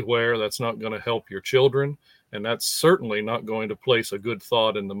you anywhere. That's not going to help your children. And that's certainly not going to place a good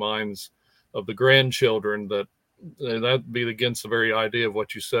thought in the minds of the grandchildren that be against the very idea of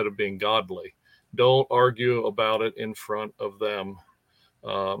what you said of being godly. Don't argue about it in front of them,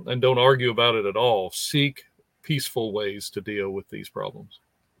 and don't argue about it at all. Seek peaceful ways to deal with these problems.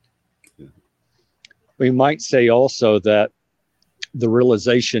 We might say also that the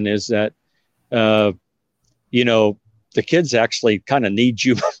realization is that, the kids actually kind of need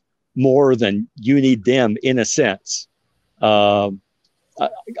you more than you need them in a sense. I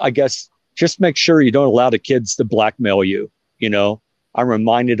guess just make sure you don't allow the kids to blackmail you. I'm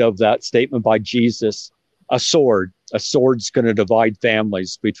reminded of that statement by Jesus, a sword's going to divide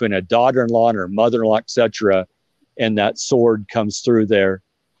families between a daughter-in-law and her mother-in-law, etc. And that sword comes through there.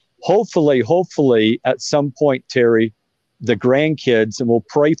 Hopefully at some point, Terry, the grandkids, and we'll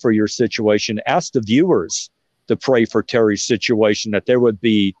pray for your situation, ask the viewers to pray for Terry's situation, that there would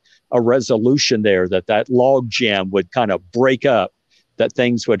be a resolution there, that log jam would kind of break up, that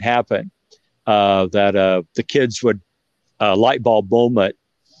things would happen, that the kids would light bulb moment.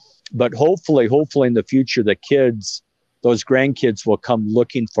 But hopefully in the future, the kids, those grandkids will come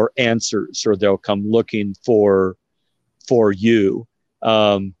looking for answers, or they'll come looking for you.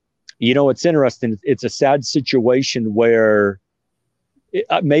 It's interesting. It's a sad situation where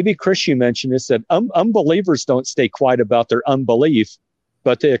maybe Chris, you mentioned this, that unbelievers don't stay quiet about their unbelief,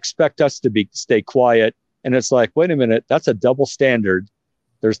 but they expect us to stay quiet. And it's like, wait a minute, that's a double standard.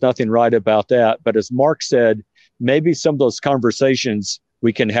 There's nothing right about that. But as Mark said, maybe some of those conversations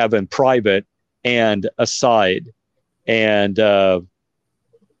we can have in private and aside, and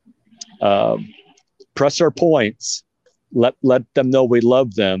press our points, let them know we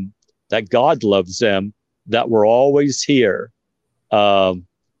love them, that God loves them, that we're always here.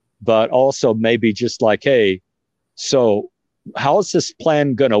 But also maybe just like, hey, so how's this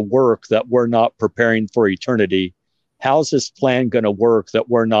plan going to work that we're not preparing for eternity? How's this plan going to work that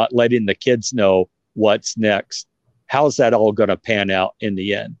we're not letting the kids know what's next? How's that all going to pan out in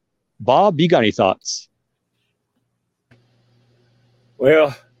the end? Bob, you got any thoughts?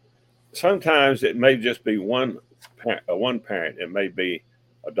 Well, sometimes it may just be one parent. It may be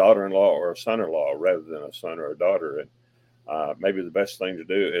a daughter-in-law or a son-in-law rather than a son or a daughter. And maybe the best thing to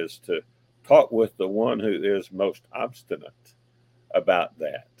do is to talk with the one who is most obstinate about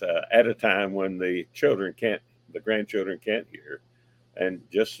that at a time when the grandchildren can't hear, and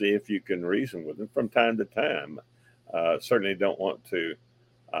just see if you can reason with them from time to time. Certainly don't want to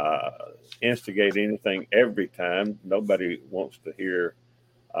instigate anything every time. Nobody wants to hear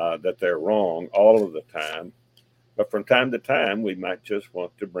that they're wrong all of the time. But from time to time, we might just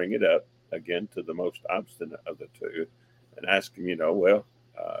want to bring it up again to the most obstinate of the two and ask them,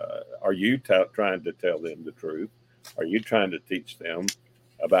 are you trying to tell them the truth? Are you trying to teach them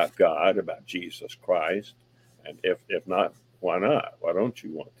about God, about Jesus Christ? And if not, why not? Why don't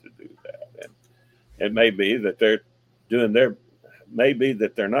you want to do that? And it may be that they're maybe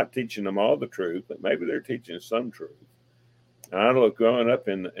that they're not teaching them all the truth, but maybe they're teaching some truth. And I know growing up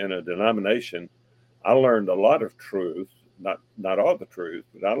in a denomination, I learned a lot of truth, not all the truth,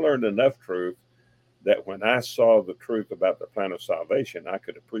 but I learned enough truth that when I saw the truth about the plan of salvation, I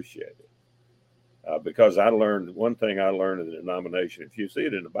could appreciate it. Because one thing I learned in the denomination, if you see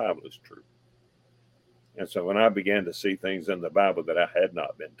it in the Bible, it's true. And so when I began to see things in the Bible that I had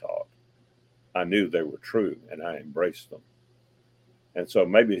not been taught, I knew they were true and I embraced them. And so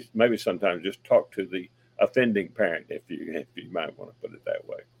maybe sometimes just talk to the offending parent, if you might want to put it that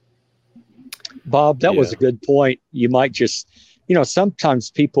way. Bob, that was a good point. You might just, sometimes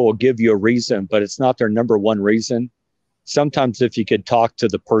people will give you a reason, but it's not their number one reason. Sometimes if you could talk to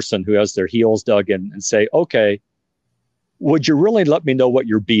the person who has their heels dug in and say, okay, would you really let me know what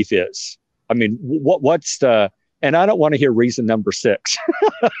your beef is? I mean, what's the, and I don't want to hear reason number 6.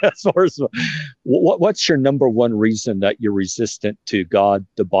 As far as what's your number one reason that you're resistant to God,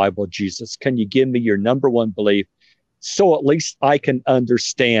 the Bible, Jesus? Can you give me your number one belief so at least I can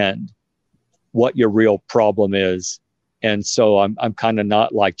understand what your real problem is? And so I'm kind of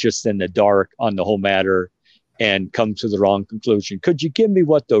not like just in the dark on the whole matter and come to the wrong conclusion. Could you give me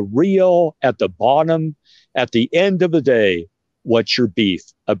what the real, at the bottom, at the end of the day, what's your beef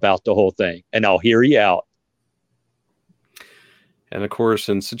about the whole thing? And I'll hear you out. And of course,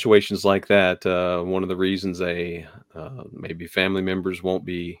 in situations like that, one of the reasons maybe family members won't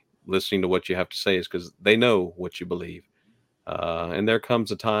be listening to what you have to say is because they know what you believe. And there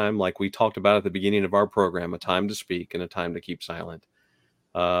comes a time, like we talked about at the beginning of our program, a time to speak and a time to keep silent.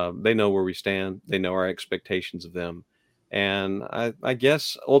 They know where we stand. They know our expectations of them. And I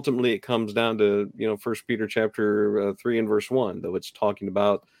guess ultimately it comes down to, 1 Peter chapter 3 and verse 1, though it's talking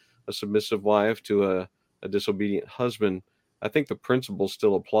about a submissive wife to a disobedient husband. I think the principle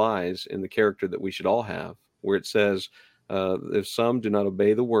still applies in the character that we should all have, where it says, if some do not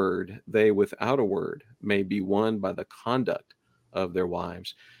obey the word, they without a word may be won by the conduct of their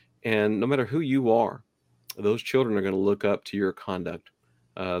wives. And no matter who you are, those children are going to look up to your conduct.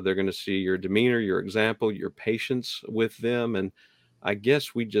 They're going to see your demeanor, your example, your patience with them. And I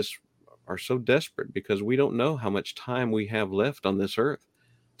guess we just are so desperate because we don't know how much time we have left on this earth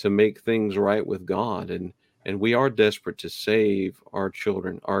to make things right with God. And we are desperate to save our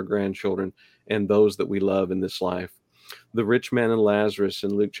children, our grandchildren, and those that we love in this life. The rich man and Lazarus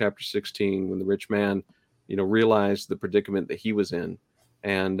in Luke chapter 16, when the rich man, realized the predicament that he was in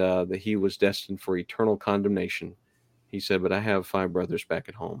and that he was destined for eternal condemnation, he said, but I have 5 brothers back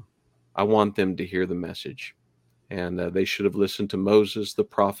at home. I want them to hear the message. And they should have listened to Moses, the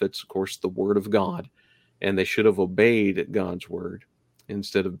prophets, of course, the word of God, and they should have obeyed God's word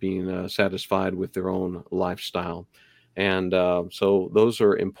instead of being satisfied with their own lifestyle. And so those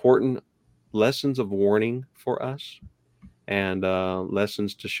are important lessons of warning for us and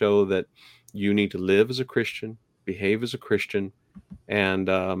lessons to show that you need to live as a Christian, behave as a Christian,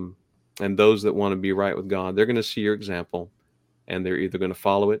 and those that want to be right with God, they're going to see your example and they're either going to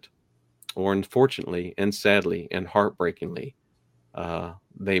follow it or, unfortunately and sadly and heartbreakingly,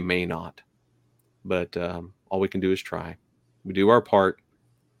 they may not. But all we can do is try. We do our part.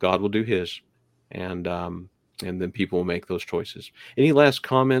 God will do his. And then people will make those choices. Any last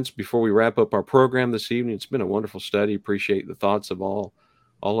comments before we wrap up our program this evening? It's been a wonderful study. Appreciate the thoughts of all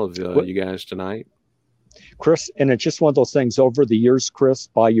of you guys tonight. Chris, and it's just one of those things over the years, Chris,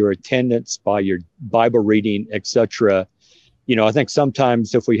 by your attendance, by your Bible reading, etc. I think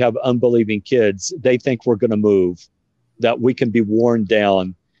sometimes if we have unbelieving kids, they think we're going to move, that we can be worn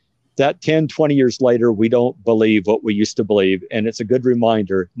down, that 10, 20 years later, we don't believe what we used to believe. And it's a good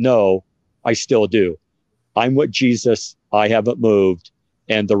reminder. No, I still do. I'm with Jesus. I haven't moved.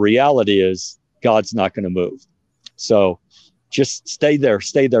 And the reality is God's not going to move. So just stay there.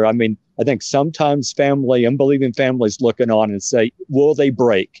 I mean, I think sometimes unbelieving families looking on and say, will they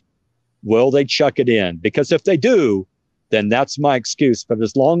break? Will they chuck it in? Because if they do, then that's my excuse. But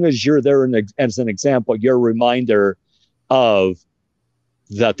as long as you're there as an example, you're a reminder of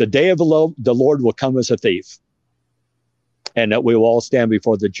that the day of the Lord will come as a thief and that we will all stand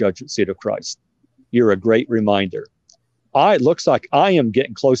before the judgment seat of Christ. You're a great reminder. It looks like I am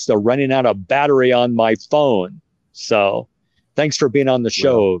getting close to running out of battery on my phone. So thanks for being on the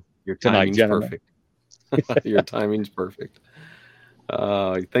show tonight, gentlemen. Perfect. Your timing's perfect.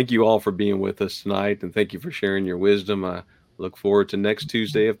 Thank you all for being with us tonight, and thank you for sharing your wisdom. I look forward to next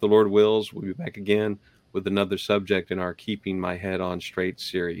Tuesday, if the Lord wills. We'll be back again with another subject in our Keeping My Head On Straight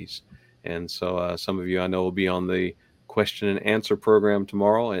series. And so some of you I know will be on the question and answer program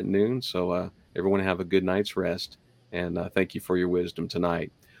tomorrow at noon. So everyone have a good night's rest, and thank you for your wisdom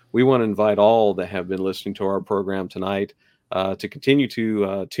tonight. We want to invite all that have been listening to our program tonight to continue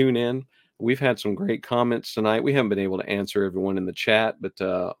to tune in. We've had some great comments tonight. We haven't been able to answer everyone in the chat, but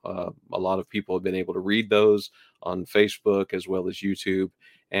a lot of people have been able to read those on Facebook as well as YouTube.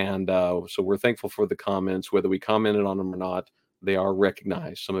 And so we're thankful for the comments, whether we commented on them or not. They are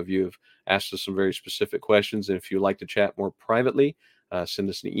recognized. Some of you have asked us some very specific questions. And if you'd like to chat more privately, send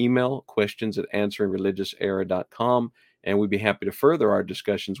us an email, questions@answeringreligiousera.com, and we'd be happy to further our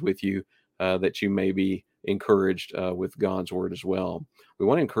discussions with you that you may be encouraged with God's word as well. We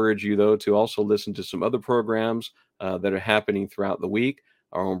want to encourage you, though, to also listen to some other programs that are happening throughout the week.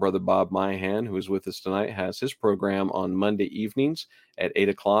 Our own brother Bob Myhan, who is with us tonight, has his program on Monday evenings at 8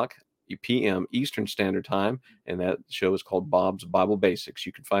 o'clock p.m. Eastern Standard Time, and that show is called Bob's Bible Basics.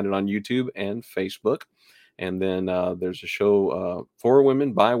 You can find it on YouTube and Facebook. And then there's a show for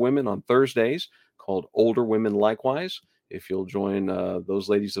women, by women on Thursdays called Older Women Likewise. If you'll join those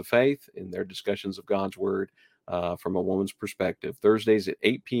ladies of faith in their discussions of God's word from a woman's perspective, Thursdays at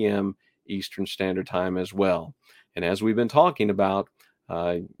 8 p.m. Eastern Standard Time as well. And as we've been talking about,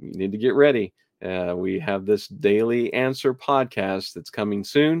 you need to get ready. We have this Daily Answer podcast that's coming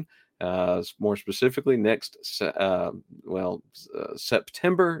soon. More specifically, next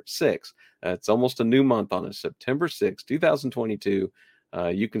September 6th. It's almost a new month on us, September 6th, 2022.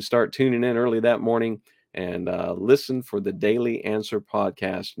 You can start tuning in early that morning and listen for the Daily Answer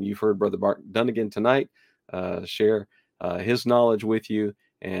podcast. And you've heard Brother Bart Dunnigan tonight share his knowledge with you,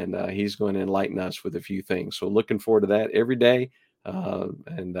 and he's going to enlighten us with a few things. So looking forward to that every day.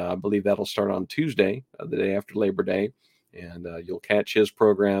 And I believe that'll start on Tuesday, the day after Labor Day. And you'll catch his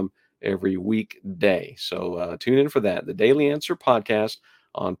program every weekday. So tune in for that. The Daily Answer podcast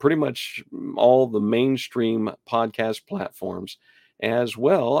on pretty much all the mainstream podcast platforms, as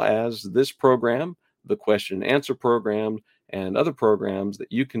well as this program, the Question and Answer program, and other programs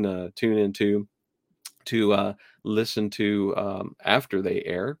that you can tune into to listen to after they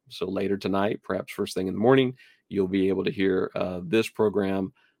air. So later tonight, perhaps first thing in the morning, you'll be able to hear this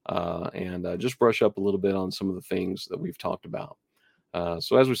program and just brush up a little bit on some of the things that we've talked about.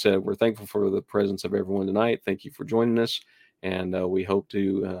 So as we said, we're thankful for the presence of everyone tonight. Thank you for joining us. And we hope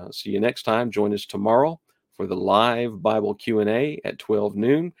to see you next time. Join us tomorrow for the live Bible Q&A at 12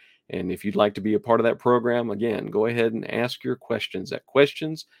 noon. And if you'd like to be a part of that program, again, go ahead and ask your questions at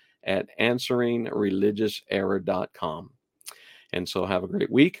questions@answeringreligiousera.com. And so have a great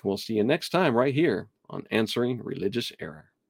week. We'll see you next time right here on Answering Religious Era.